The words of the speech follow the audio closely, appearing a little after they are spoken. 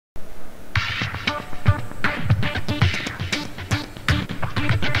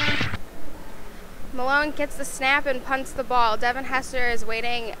Malone gets the snap and punts the ball. Devin Hester is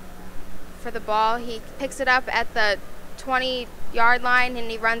waiting for the ball. He picks it up at the 20-yard line and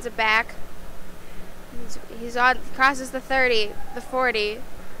he runs it back. He's on, crosses the 30, the 40,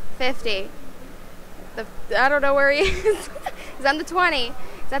 50. I don't know where he is. He's on the 20. He's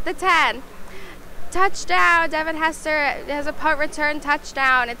at the 10. Touchdown! Devin Hester has a punt return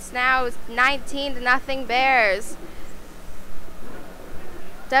touchdown. It's now 19-0 Bears.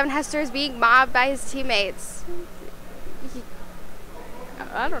 Devin Hester is being mobbed by his teammates.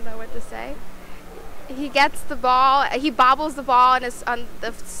 I don't know what to say. He gets the ball. He bobbles the ball and is on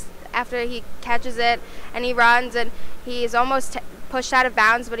the after he catches it, and he runs and he's almost pushed out of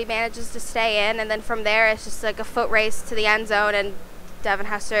bounds, but he manages to stay in. And then from there, it's just like a foot race to the end zone, and Devin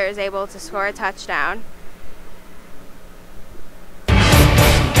Hester is able to score a touchdown.